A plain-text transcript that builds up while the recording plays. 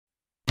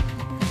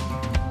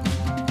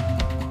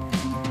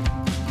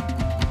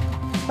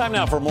Time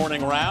now for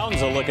Morning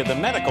Rounds, a look at the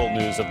medical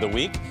news of the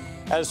week.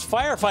 As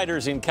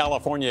firefighters in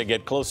California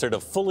get closer to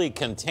fully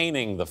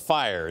containing the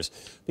fires,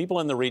 people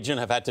in the region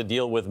have had to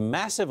deal with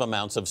massive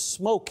amounts of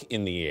smoke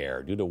in the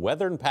air. Due to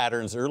weather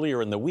patterns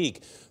earlier in the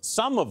week,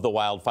 some of the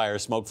wildfire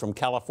smoke from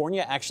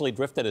California actually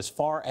drifted as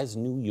far as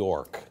New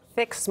York.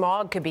 Thick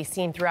smog could be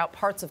seen throughout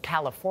parts of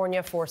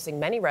California, forcing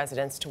many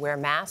residents to wear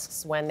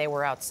masks when they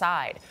were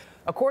outside.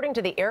 According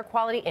to the Air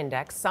Quality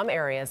Index, some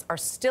areas are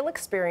still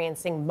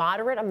experiencing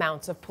moderate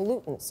amounts of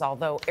pollutants,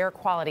 although air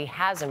quality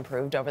has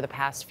improved over the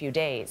past few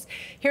days.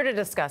 Here to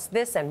discuss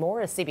this and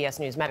more is CBS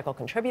News medical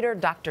contributor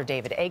Dr.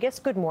 David Agus.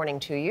 Good morning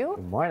to you.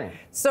 Good morning.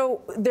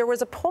 So there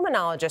was a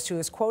pulmonologist who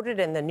was quoted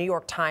in the New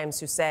York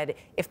Times who said,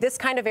 if this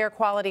kind of air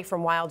quality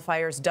from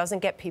wildfires doesn't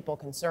get people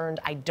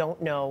concerned, I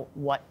don't know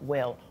what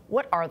will.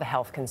 What are the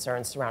health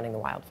concerns surrounding the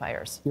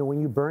wildfires? You know, when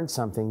you burn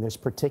something, there's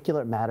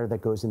particulate matter that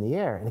goes in the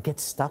air, and it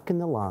gets stuck in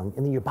the lung,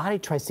 and then your body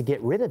tries to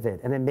get rid of it,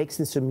 and it makes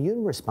this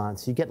immune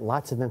response. You get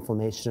lots of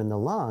inflammation in the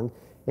lung,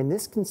 and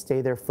this can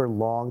stay there for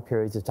long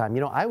periods of time. You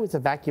know, I was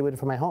evacuated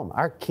from my home.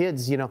 Our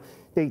kids, you know,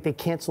 they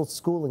canceled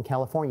school in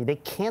California. They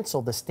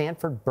canceled the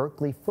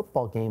Stanford-Berkeley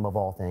football game, of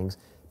all things,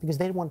 because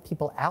they didn't want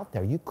people out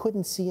there. You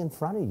couldn't see in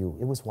front of you.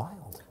 It was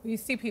wild. You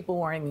see people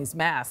wearing these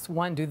masks.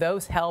 One, do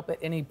those help at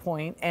any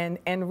point? And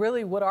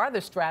really, what are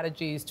the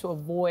strategies to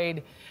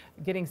avoid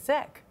getting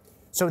sick?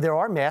 So there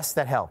are masks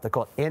that help. They're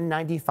called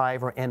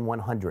N95 or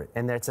N100.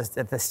 And that's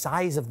at the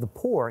size of the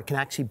pore, it can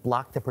actually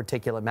block the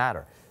particulate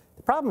matter.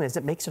 The problem is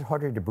it makes it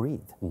harder to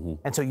breathe.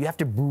 And so you have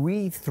to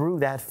breathe through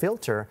that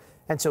filter.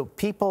 And so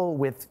people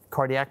with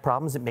cardiac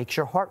problems, it makes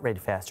your heart rate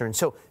faster. And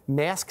so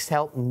masks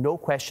help, no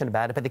question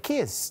about it. But the key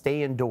is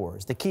stay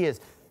indoors. The key is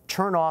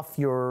turn off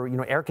your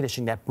air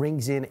conditioning that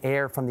brings in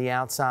air from the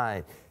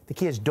outside. The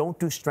key is don't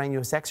do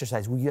strenuous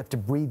exercise. You have to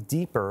breathe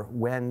deeper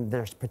when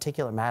there's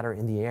particulate matter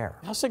in the air.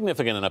 How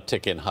significant an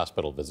uptick in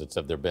hospital visits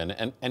have there been?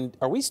 And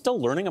are we still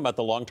learning about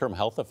the long-term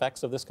health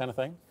effects of this kind of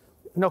thing?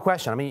 No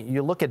question. I mean,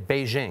 you look at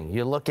Beijing,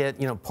 you look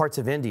at, parts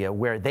of India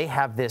where they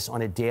have this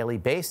on a daily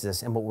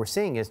basis. And what we're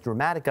seeing is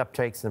dramatic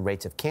uptakes in the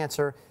rates of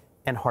cancer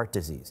and heart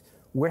disease.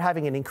 We're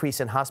having an increase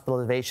in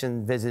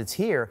hospitalization visits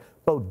here,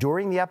 both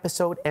during the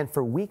episode and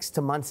for weeks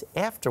to months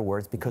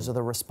afterwards because of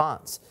the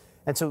response.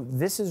 And so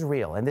this is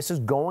real, and this is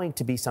going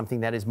to be something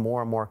that is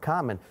more and more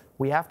common.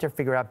 We have to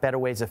figure out better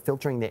ways of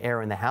filtering the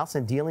air in the house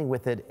and dealing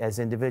with it as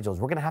individuals.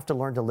 We're going to have to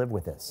learn to live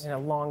with this.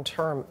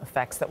 Long-term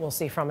effects that we'll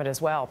see from it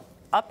as well.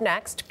 Up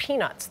next,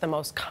 peanuts, the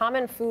most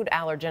common food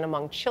allergen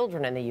among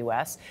children in the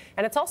U.S.,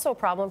 and it's also a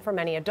problem for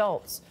many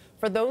adults.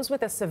 For those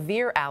with a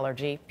severe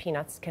allergy,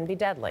 peanuts can be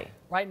deadly.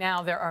 Right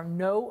now, there are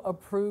no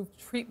approved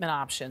treatment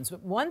options,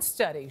 but one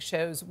study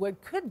shows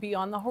what could be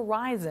on the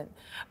horizon.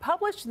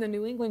 Published in the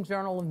New England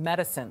Journal of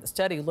Medicine, the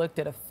study looked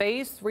at a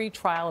phase 3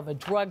 trial of a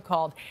drug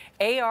called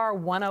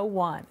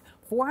AR-101.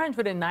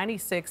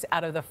 496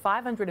 out of the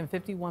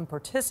 551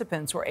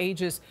 participants were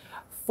ages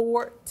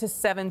 4 to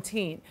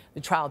 17. The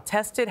trial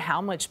tested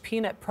how much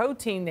peanut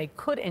protein they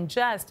could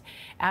ingest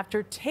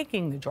after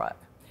taking the drug.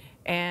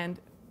 And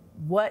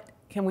what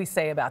can we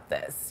say about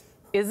this?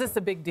 Is this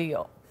a big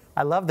deal?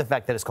 I love the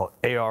fact that it's called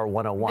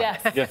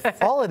AR-101. Yes.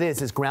 All it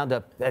is ground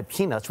up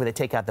peanuts where they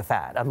take out the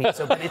fat. I mean,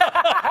 so but it's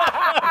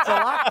a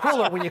lot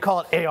cooler when you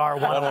call it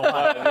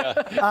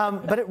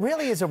AR-101. But it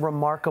really is a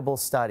remarkable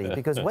study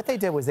because what they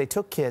did was they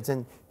took kids,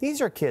 and these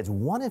are kids,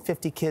 1 in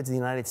 50 kids in the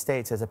United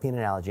States has a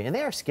peanut allergy, and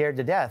they are scared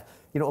to death.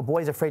 A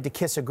boy's afraid to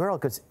kiss a girl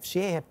because if she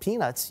had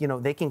peanuts,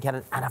 they can get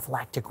an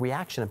anaphylactic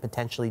reaction and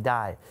potentially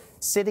die.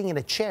 Sitting in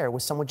a chair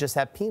with someone just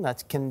had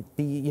peanuts can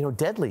be,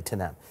 deadly to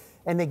them.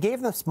 And they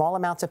gave them small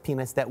amounts of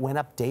peanuts that went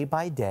up day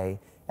by day,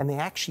 and they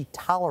actually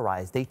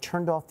tolerized. They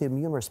turned off the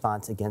immune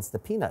response against the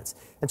peanuts.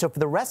 And so for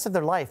the rest of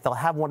their life, they'll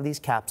have one of these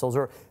capsules,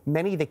 or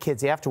many of the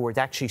kids afterwards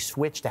actually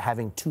switch to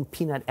having 2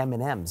 peanut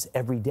M&Ms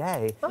every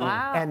day.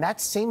 Wow. And that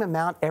same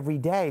amount every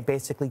day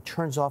basically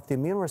turns off the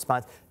immune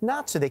response,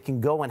 not so they can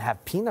go and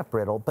have peanut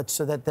brittle, but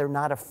so that they're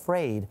not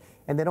afraid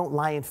and they don't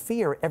lie in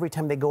fear every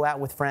time they go out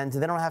with friends,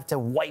 and they don't have to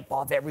wipe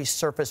off every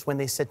surface when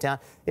they sit down.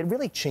 It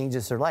really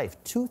changes their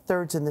life.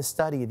 2/3 in this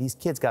study of these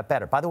kids got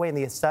better. By the way, in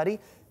the study,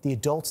 the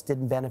adults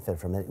didn't benefit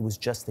from it. It was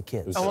just the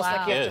kids. Almost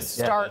like you have to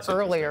start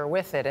earlier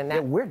with it. And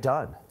that, we're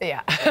done.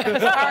 Yeah.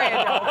 Sorry,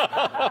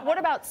 adults. What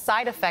about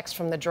side effects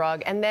from the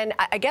drug? And then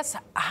I guess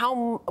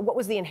what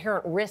was the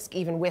inherent risk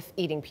even with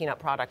eating peanut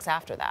products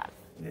after that?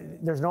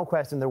 There's no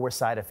question there were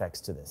side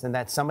effects to this, and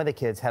that some of the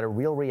kids had a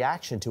real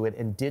reaction to it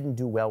and didn't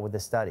do well with the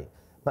study.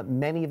 But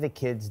many of the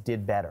kids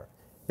did better.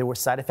 There were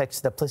side effects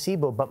to the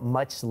placebo, but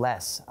much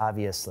less,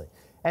 obviously.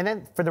 And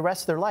then for the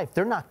rest of their life,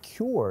 they're not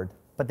cured,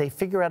 but they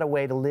figure out a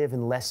way to live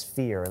in less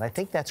fear. And I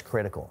think that's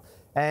critical.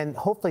 And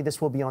hopefully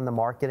this will be on the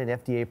market and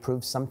FDA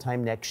approved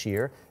sometime next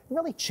year and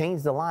really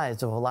change the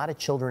lives of a lot of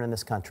children in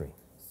this country.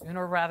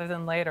 Sooner rather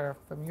than later,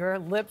 from your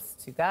lips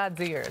to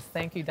God's ears.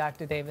 Thank you,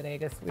 Dr. David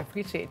Agus. We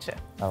appreciate you.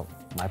 Oh,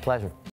 my pleasure.